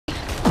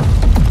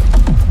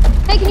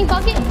can you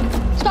bucket?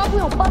 Stop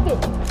wheel, bucket.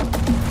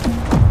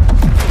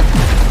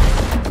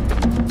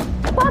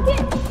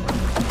 Bucket!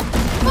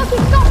 Bucket,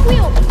 stop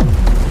wheel!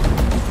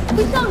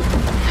 We sunk!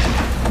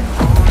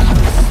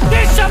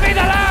 This shall be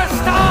the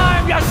last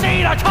time you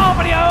see the top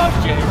of the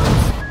ocean!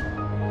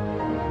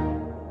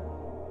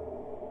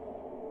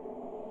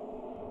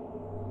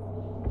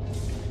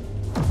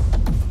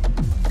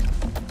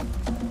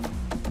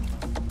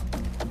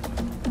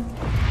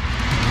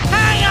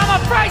 Hey, I'm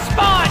a fresh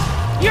spawn!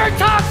 You're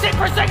toxic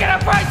for singing a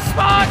fresh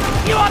spawn!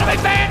 You ought to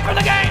be banned from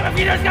the game if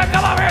you just gonna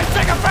come over here and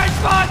sing a fresh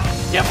spawn!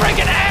 You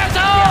freaking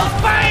assholes!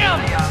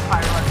 Bam!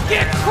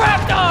 Get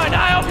crapped on!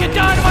 I hope you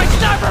die to my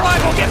sniper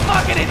rifle! Get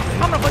bucketed!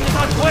 I'm gonna put this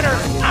on Twitter!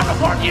 I'm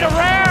reporting you to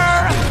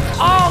Rare!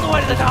 All the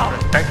way to the top!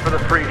 Thanks for the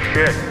free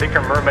shit. Think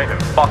you're mermaid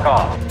and fuck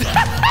off.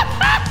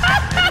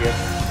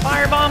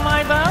 Fireball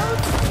my boat?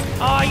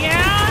 Oh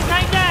yeah?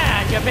 Take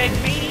that, you big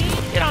meaty!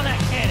 Get on that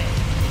cannon!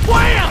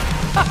 Wham!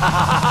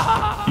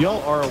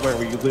 Y'all are aware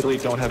we literally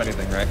don't have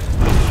anything, right?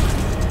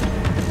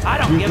 I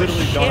don't give a shit.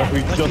 We literally don't.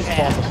 We just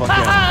fought the fuck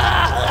in.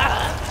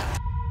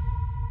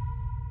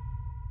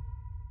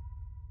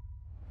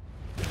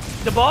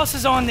 The boss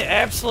is on the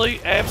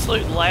absolute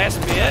last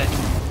bit.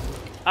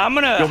 I'm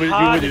gonna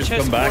hide the just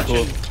chest come back,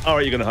 or fortune.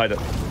 are you gonna hide it?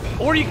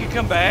 Or you can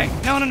come back.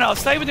 No.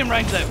 Stay within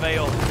range of that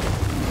veil.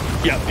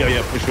 Yeah,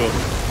 for sure.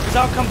 Cause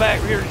I'll come back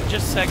here in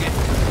just a second.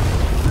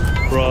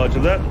 Roger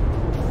that.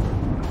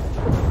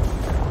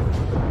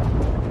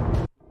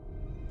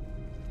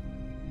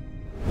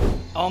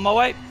 On my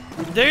way.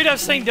 Dude, I've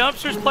seen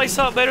dumpsters play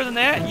something better than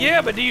that.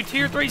 Yeah, but do you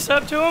tier 3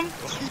 sub to them?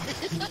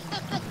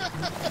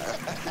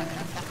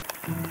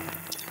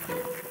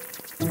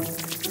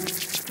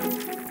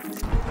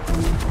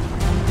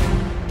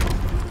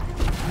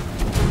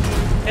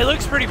 It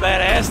looks pretty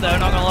badass though,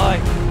 not gonna lie.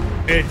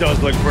 It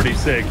does look pretty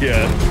sick,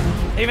 yeah.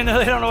 Even though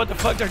they don't know what the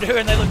fuck they're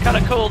doing, they look kind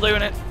of cool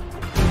doing it.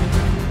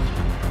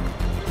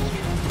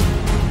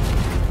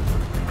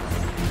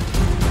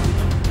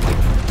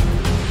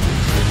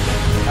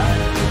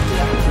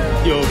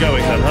 You're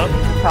going then, huh?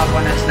 Top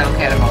one is no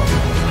cannibal.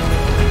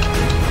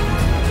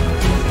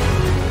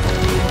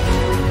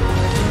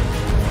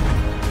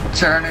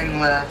 Turning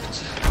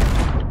left.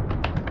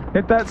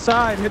 Hit that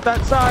side,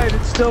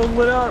 it's still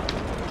lit up.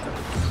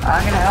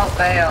 I'm gonna help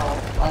bail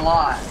a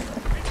lot.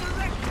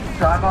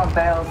 So I'm on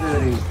bail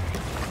duty.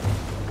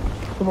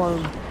 Come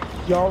on,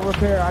 y'all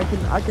repair. I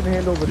can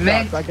handle the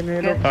shots. I can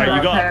handle.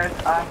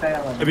 Alright, I'm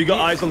bailing. have you got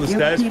eyes on the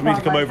stairs for me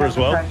to come over as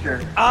well?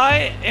 Pressure.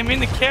 I am in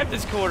the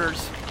captain's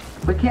quarters.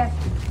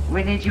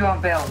 We need you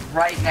on bail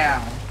right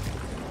now.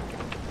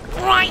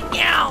 Right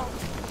now!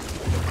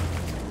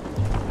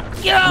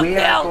 Get up, We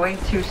Bill! are going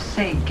to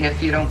sink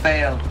if you don't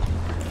bail.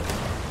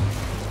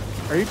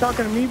 Are you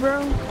talking to me,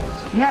 bro?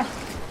 Yes.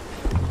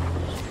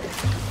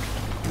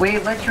 We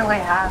literally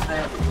have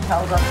it. It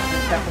tells us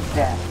the second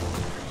death.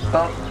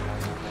 But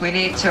we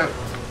need to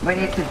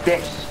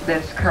ditch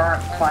this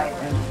current fight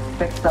and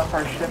fix up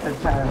our ship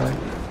entirely.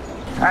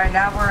 Alright,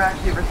 now we're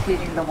actually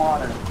receding the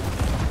water.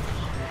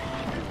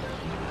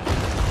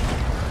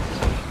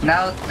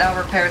 Now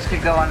repairs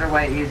could go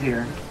underway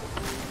easier.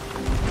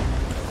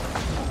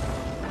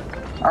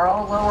 Are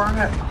all lower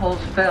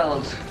holes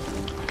filled?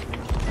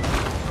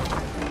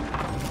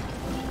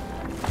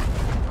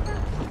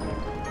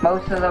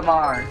 Most of them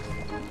are.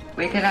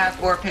 We can have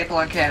 4 people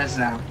on cannons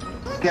now.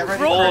 Get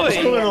ready Roy! What's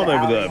going on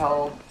over there?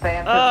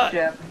 Fan for the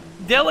ship.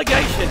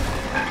 Delegation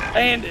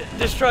and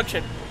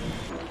destruction.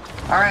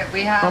 Alright,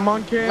 we have I'm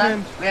on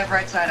cannon. we have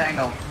right side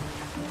angle.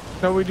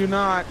 No, we do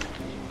not.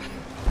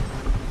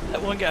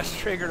 That one guy's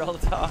triggered all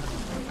the time.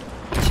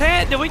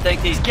 Chat, do we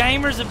think these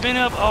gamers have been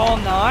up all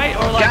night,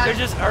 or like they're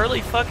just early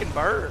fucking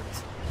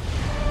birds?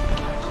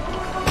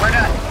 We're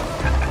done.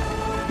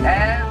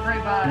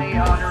 Everybody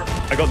on her.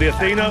 I got the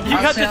Athena. You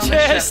got the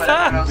chest,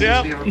 huh?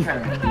 Yeah.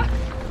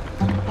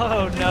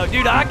 Oh no,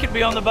 dude, I could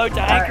be on the boat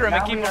to anchor him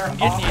and keep him from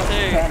getting you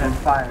too. Cannon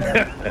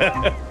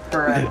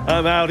fire.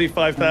 I'm Audi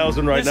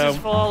 5000 right now. This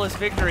is flawless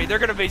victory. They're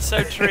gonna be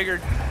so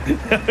triggered.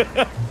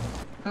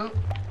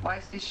 Why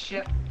is this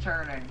ship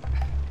turning?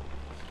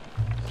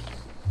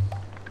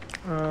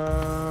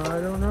 I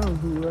don't know.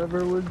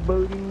 Whoever was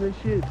boating the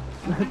ship.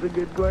 That's a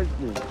good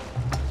question.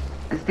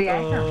 Is the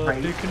anchor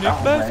raised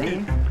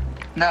already?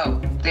 No,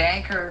 the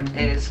anchor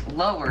is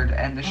lowered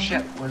and the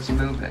ship was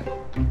moving.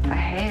 I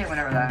hate it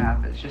whenever that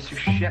happens. Just your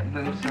ship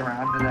moves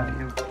around without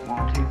you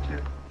wanting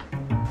to.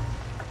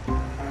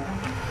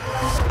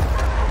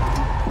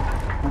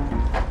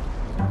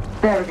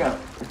 There we go.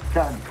 It's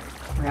done.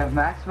 We have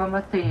maximum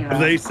Athena. Have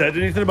they said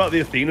anything about the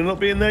Athena not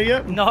being there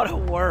yet? Not a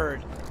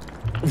word.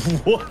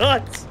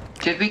 What?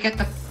 Did we get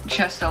the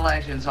chest of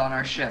legends on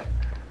our ship?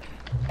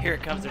 Here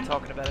it comes. They're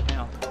talking about it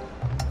now.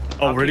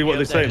 Oh, really? What are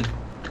they saying?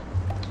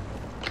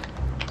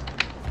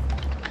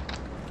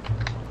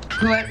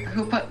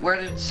 Where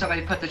did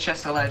somebody put the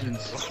chest of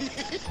legends?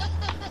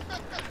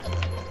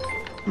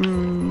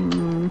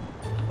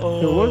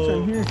 Oh. What's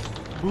in here?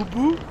 Boo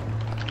boo.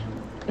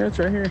 Yeah, it's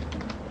right here.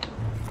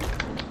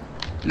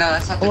 No,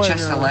 that's not the Oh,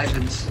 chest no. of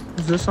legends.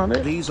 Is this on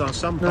it? These are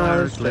some No,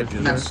 pirate it's-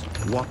 legends.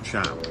 Watch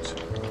out.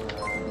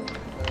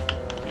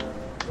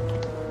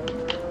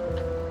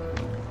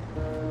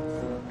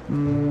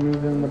 Is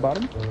it in the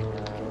bottom?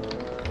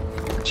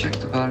 Check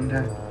the bottom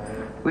down.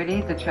 We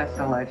need the chest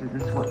of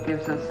legends. It's what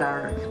gives us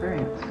our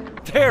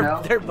experience. They're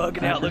No?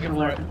 bugging out looking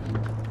for it.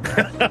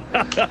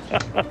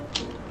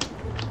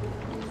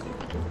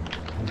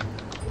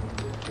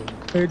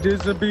 It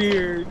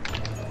disappeared.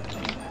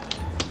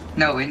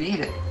 No, we need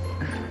it.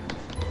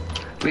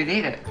 We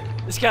need it.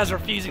 This guy's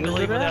refusing to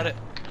leave without it.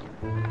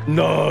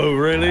 No,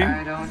 really?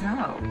 I don't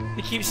know.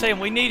 He keeps saying,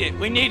 we need it,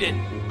 we need it.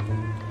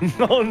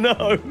 Oh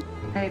no.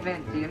 Hey,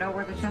 Vin, do you know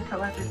where the chest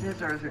of legends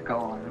is, or is it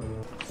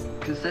gone?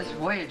 Because this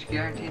voyage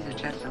guarantees a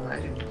chest of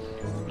legends.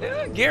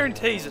 Yeah,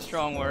 guarantee's a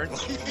strong word.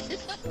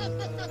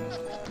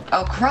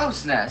 Oh,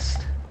 crow's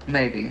nest.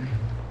 Maybe.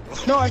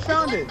 No, I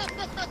found it.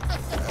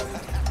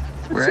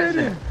 Where is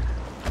It's it?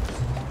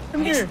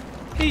 Come here.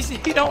 He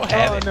don't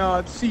have Oh it. no,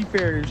 it's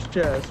Seafarer's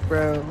chest,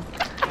 bro.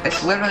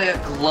 It's literally a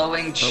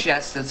glowing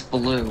chest that's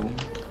blue.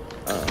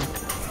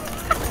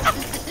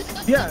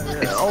 Yeah.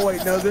 Oh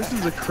wait, no, this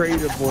is the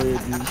crate of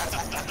voyages.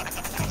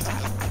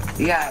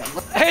 Yeah,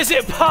 As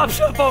it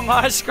pops up on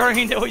my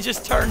screen that we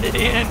just turned it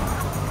in.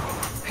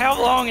 How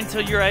long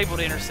until you're able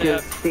to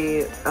intercept?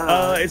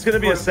 It's gonna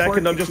be a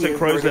second. I'm just at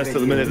Crow's Nest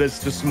at the minute.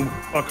 There's just some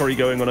fuckery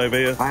going on over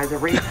here. by the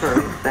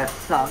reefers that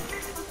sunk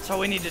So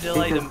we need to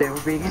delay because them. they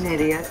were being an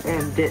idiot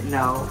and didn't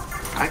know.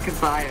 I could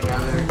buy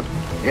another.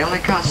 It only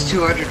costs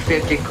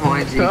 250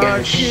 coins. And you get Oh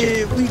a shit.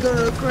 shit, we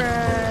gonna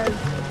crash.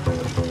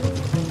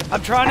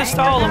 I'm trying to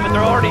stall them, but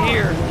they're already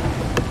here.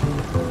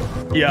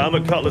 Yeah, I'm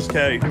a Cutlass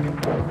K.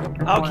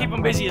 I'll keep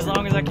them busy as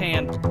long as I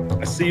can.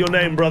 I see your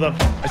name, brother.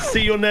 I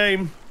see your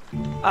name.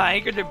 I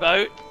anchored their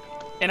boat,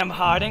 and I'm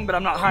hiding, but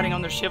I'm not hiding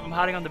on their ship. I'm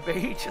hiding on the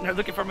beach, and they're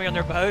looking for me on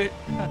their boat.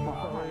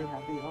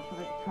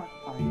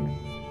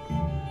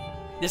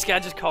 This guy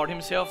just called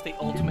himself the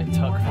ultimate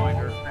tuck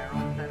finder.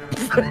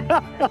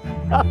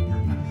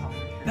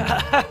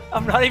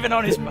 I'm not even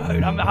on his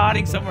boat. I'm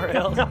hiding somewhere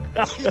else.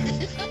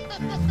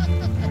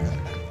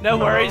 No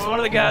worries. One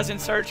of the guys in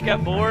search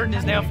got bored and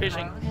is now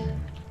fishing.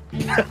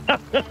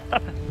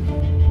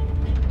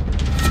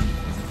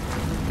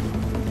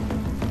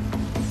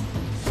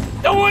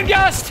 The one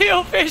guy's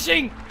still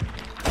fishing.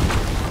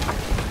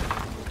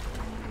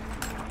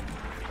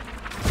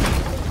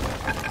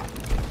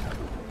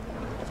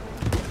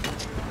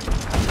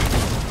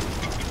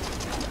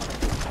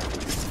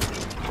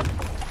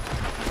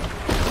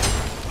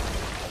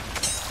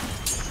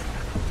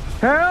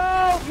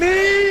 Help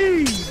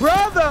me,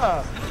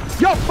 brother!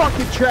 You're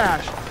fucking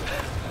trash.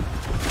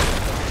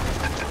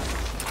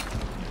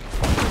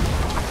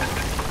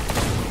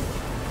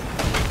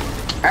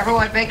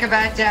 Everyone, make a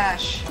mad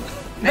dash.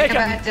 Make Make a a-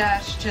 mad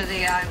dash to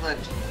the island.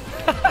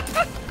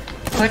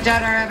 Put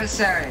down our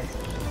emissary.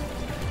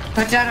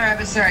 Put down our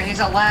emissary. He's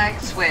a lag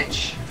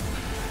switch.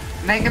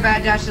 Make a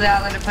mad dash to the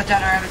island and put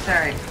down our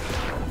emissary.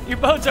 Your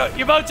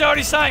boat's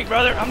already sank,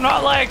 brother. I'm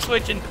not lag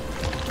switching.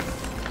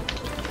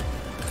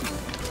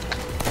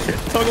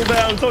 Toggle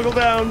down, toggle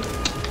down.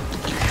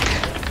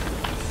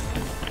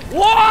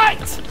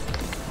 What?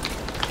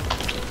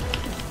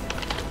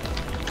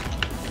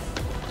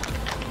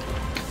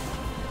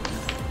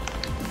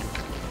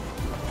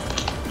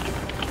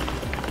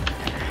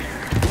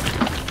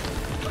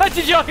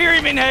 Did y'all hear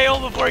him inhale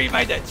before he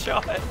made that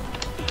shot?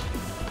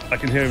 I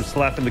can hear him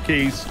slapping the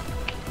keys.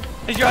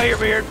 Did y'all hear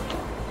Beard?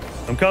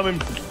 I'm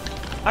coming.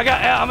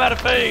 I'm out of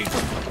food.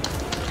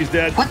 He's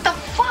dead. What the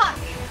fuck?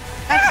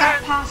 That's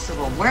not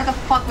possible. Where the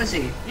fuck was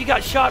he? You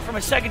got shot from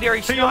a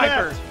secondary To your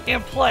sniper left.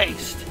 and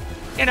placed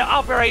in an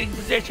operating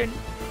position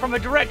from a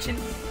direction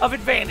of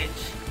advantage.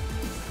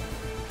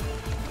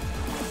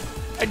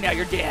 And now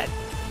you're dead.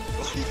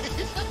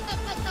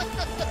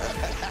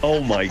 Oh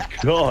my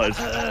god.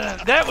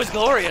 That was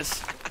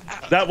glorious.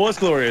 That was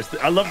glorious.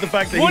 I love the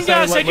fact that One he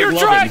guy sounded said, like "You're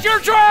McLovin. trash, you're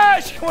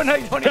trash!" when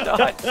he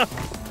died.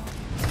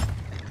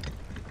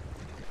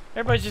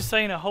 Everybody's just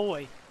saying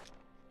ahoy.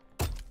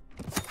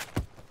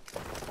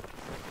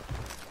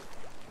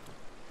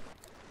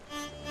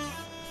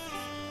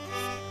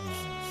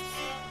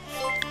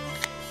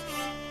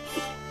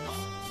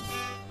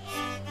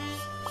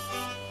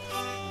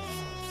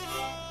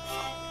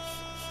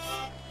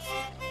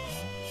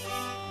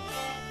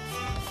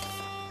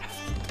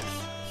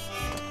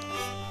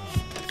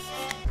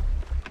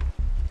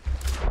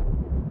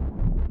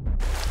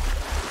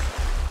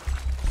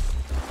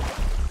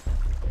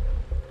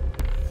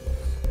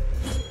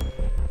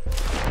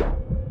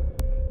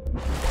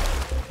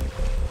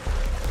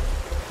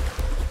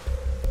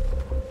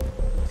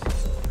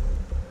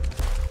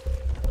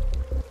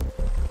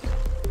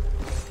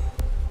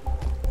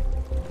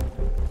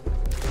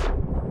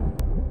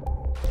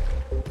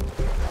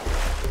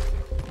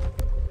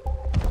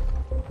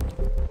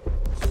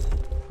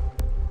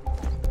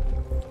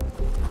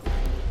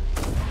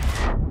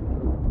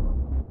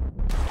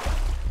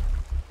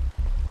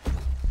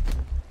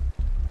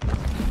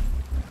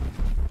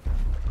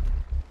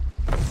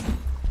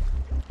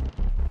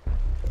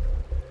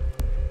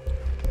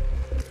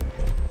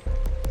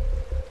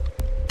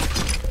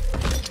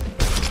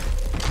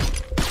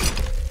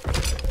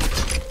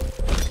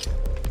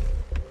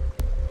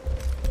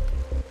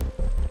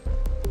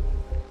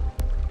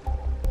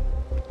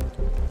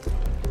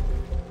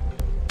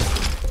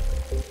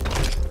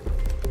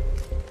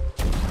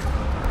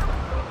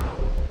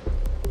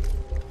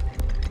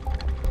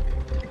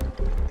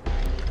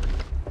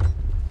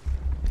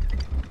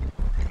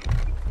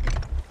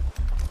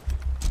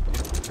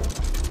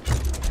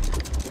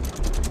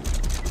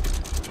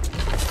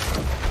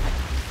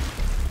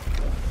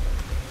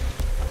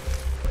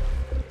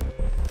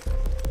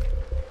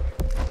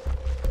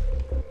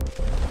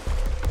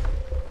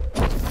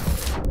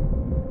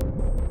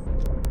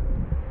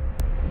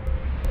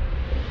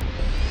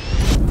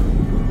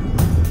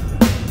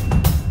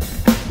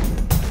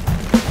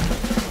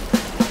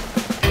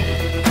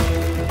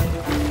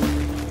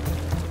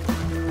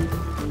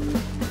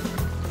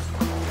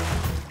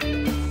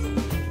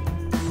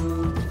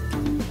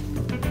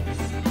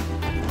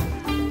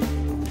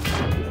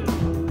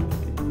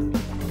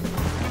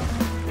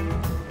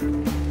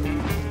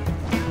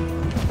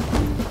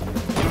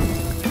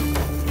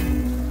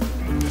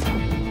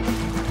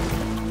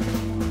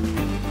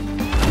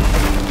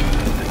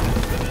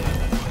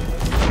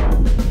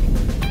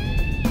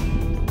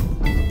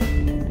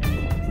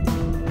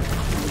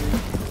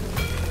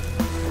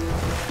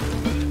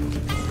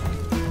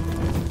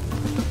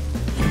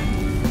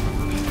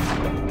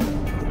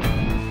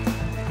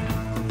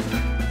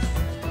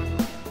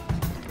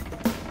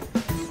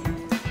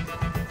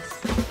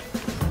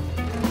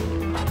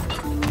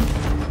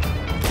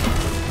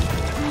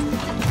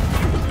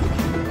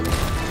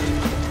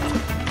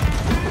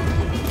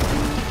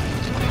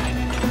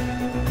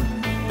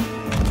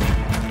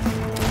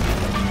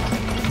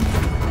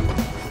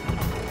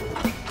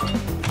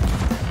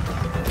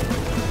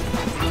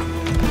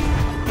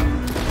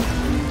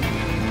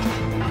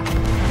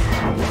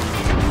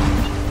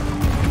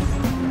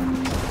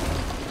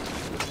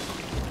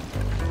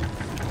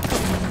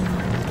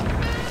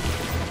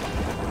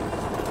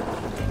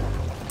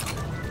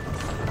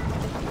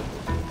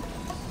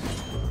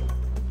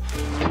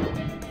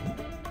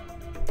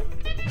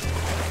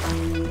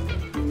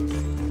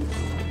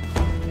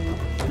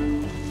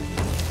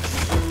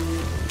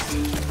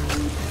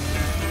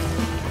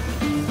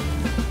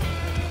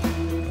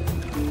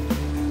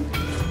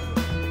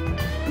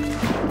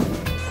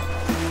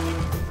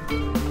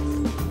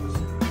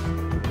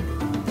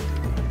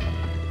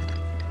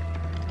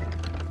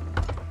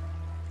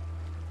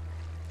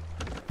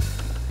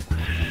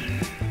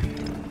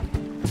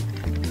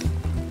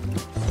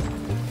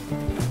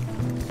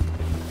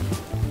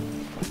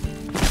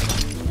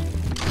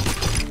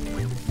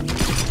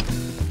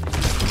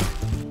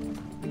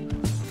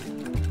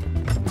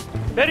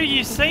 Better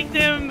you sink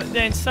them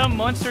than some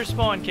monster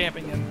spawn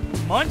camping them.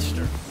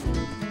 Monster?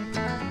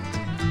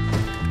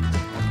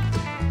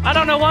 I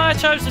don't know why I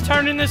chose to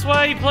turn in this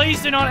way.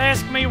 Please do not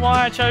ask me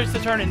why I chose to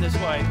turn in this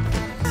way.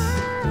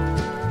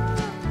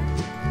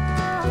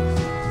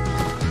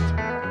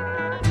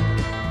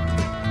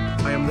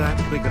 I am that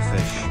bigger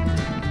fish.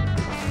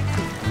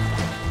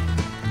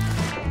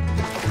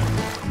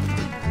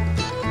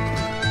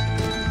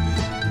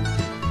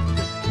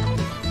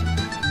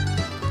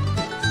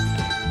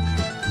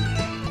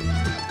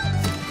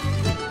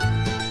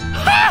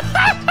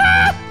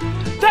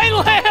 They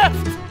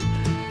left!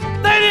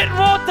 They didn't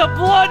want the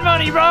blood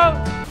money, bro!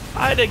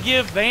 I had to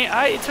give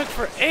it took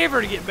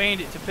forever to get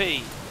Bandit to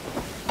pee.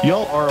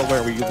 Y'all are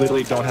aware we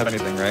literally don't have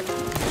anything, right?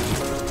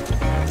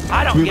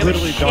 I don't give a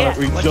shit.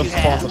 We what just you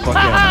have. spawned the fuck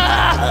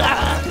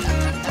out.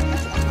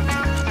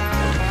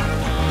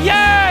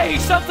 Yay!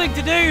 Something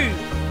to do!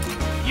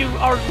 You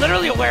are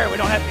literally aware we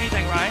don't have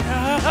anything, right?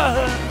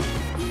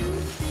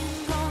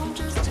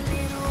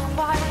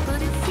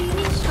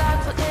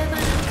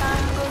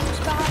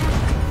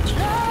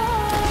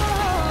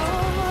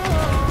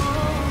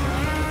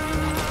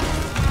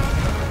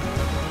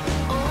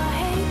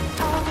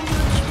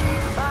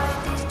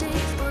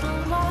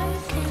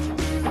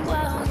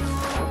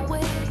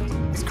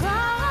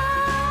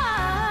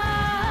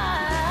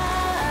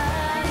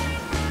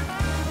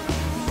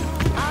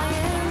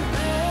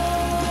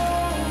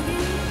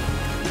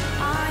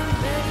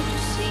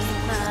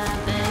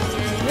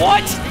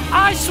 What?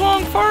 I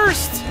swung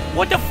first!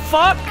 What the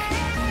fuck?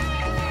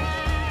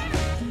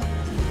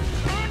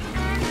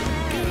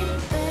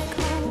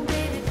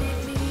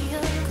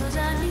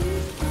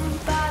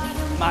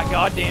 My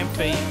goddamn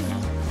feet.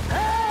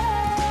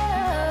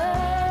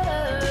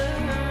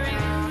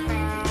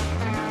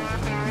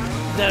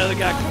 That other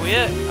guy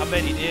quit? I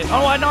bet he did.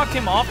 Oh, I knocked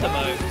him off the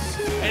boat.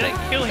 I didn't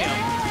kill him.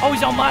 Oh,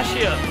 he's on my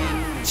ship.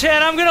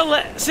 Chad, I'm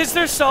gonna since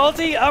they're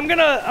salty, I'm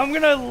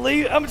gonna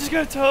leave. I'm just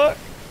gonna talk.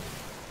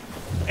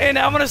 And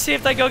I'm gonna see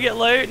if they go get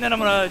loot, and then I'm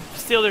gonna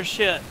steal their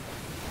shit.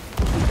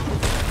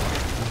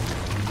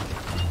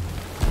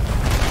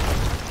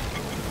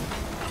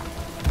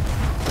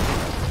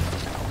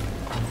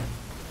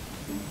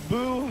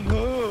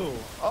 Boo-hoo!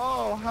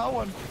 Oh,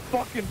 how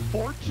unfucking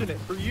fortunate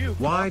for you.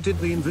 Why did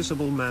the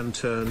invisible man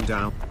turn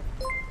down?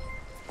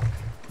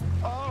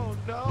 Oh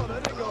no,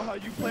 that didn't go how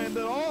you planned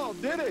at all,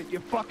 did it? You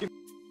fucking...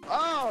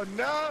 Oh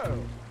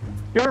no!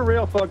 You're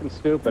real fucking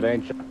stupid,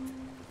 ain't you?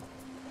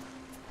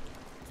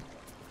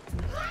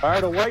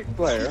 Fired a white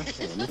flare.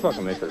 You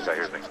fucking make this.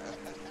 Here's me.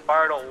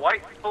 Fired a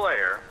white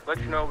flare, let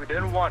you know we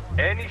didn't want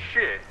any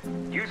shit.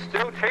 You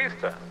still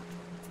chased us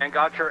and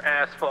got your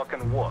ass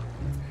fucking whooped.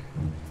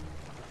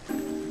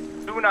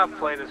 Do not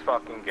play this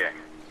fucking game.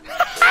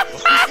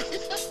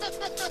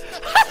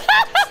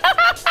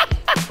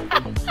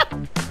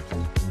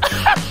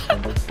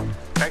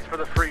 Thanks for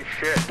the free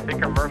shit. Take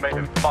your mermaid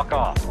and fuck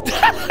off.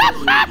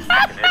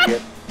 Fucking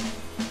idiot.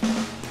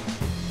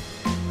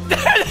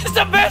 This is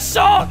the best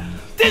song!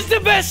 This is the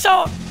best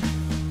song!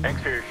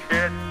 Thanks for your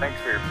shit, thanks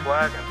for your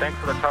flag, and thanks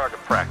for the target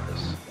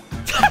practice.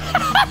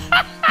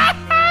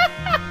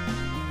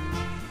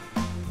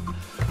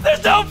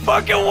 There's no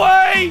fucking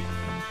way!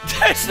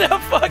 There's no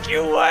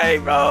fucking way,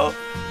 bro!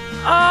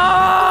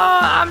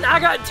 I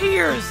got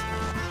tears!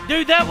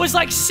 Dude, that was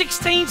like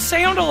 16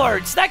 sound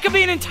alerts. That could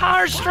be an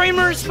entire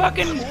streamer's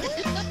fucking...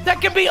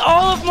 That could be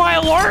all of my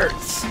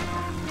alerts.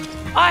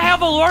 I have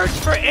alerts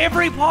for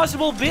every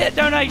possible bit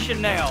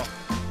donation now.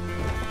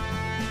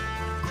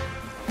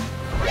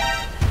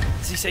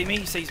 Does he see me?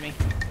 He sees me.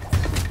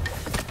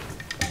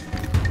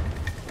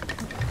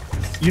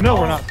 You know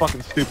we're not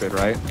fucking stupid,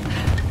 right?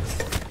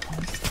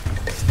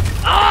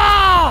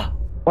 Ah!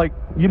 Like,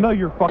 you know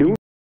you're fucking...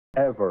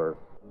 Ever.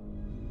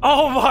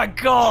 Oh my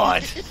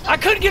god! I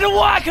couldn't get away!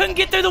 I couldn't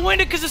get through the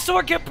window because the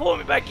sword kept pulling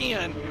me back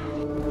in.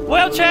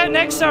 Well, chat,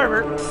 next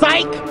server.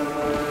 Psych!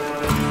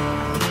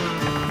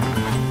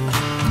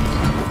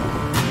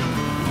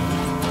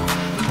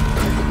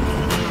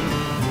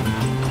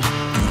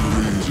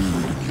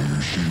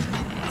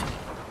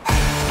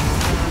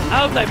 I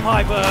hope they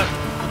pipe up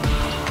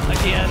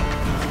again.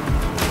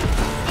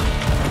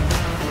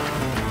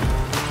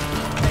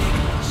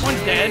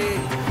 One's dead.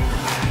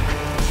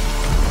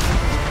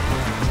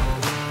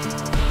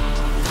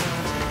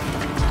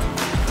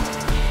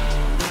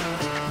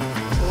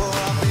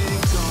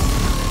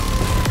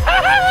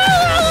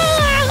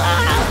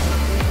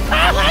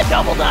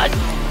 Double dutch!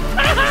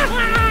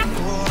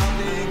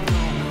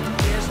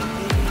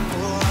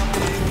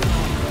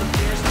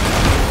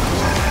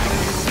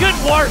 Good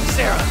work,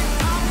 Sarah!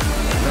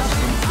 Less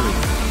than 3.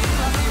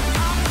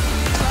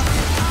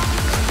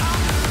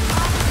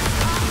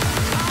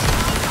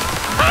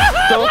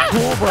 So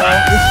cool, bro.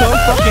 You're so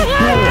fucking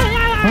cool.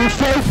 You're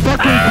so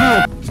fucking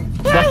cool.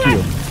 Fuck you.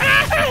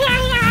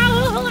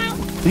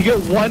 You get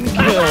one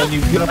kill and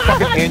you get a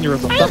fucking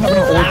aneurysm. Stop having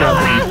an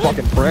orgasm, you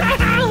fucking prick.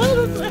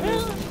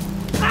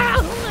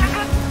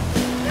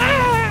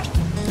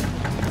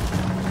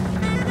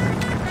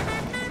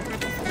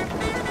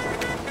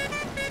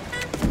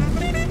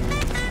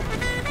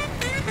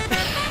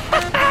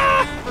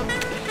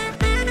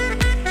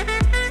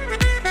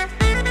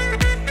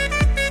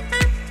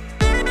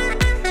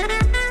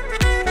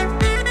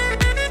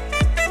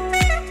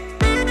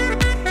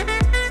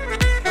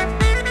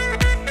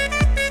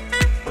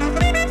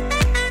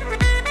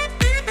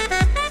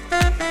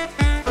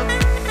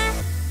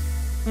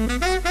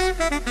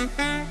 Thank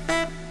you.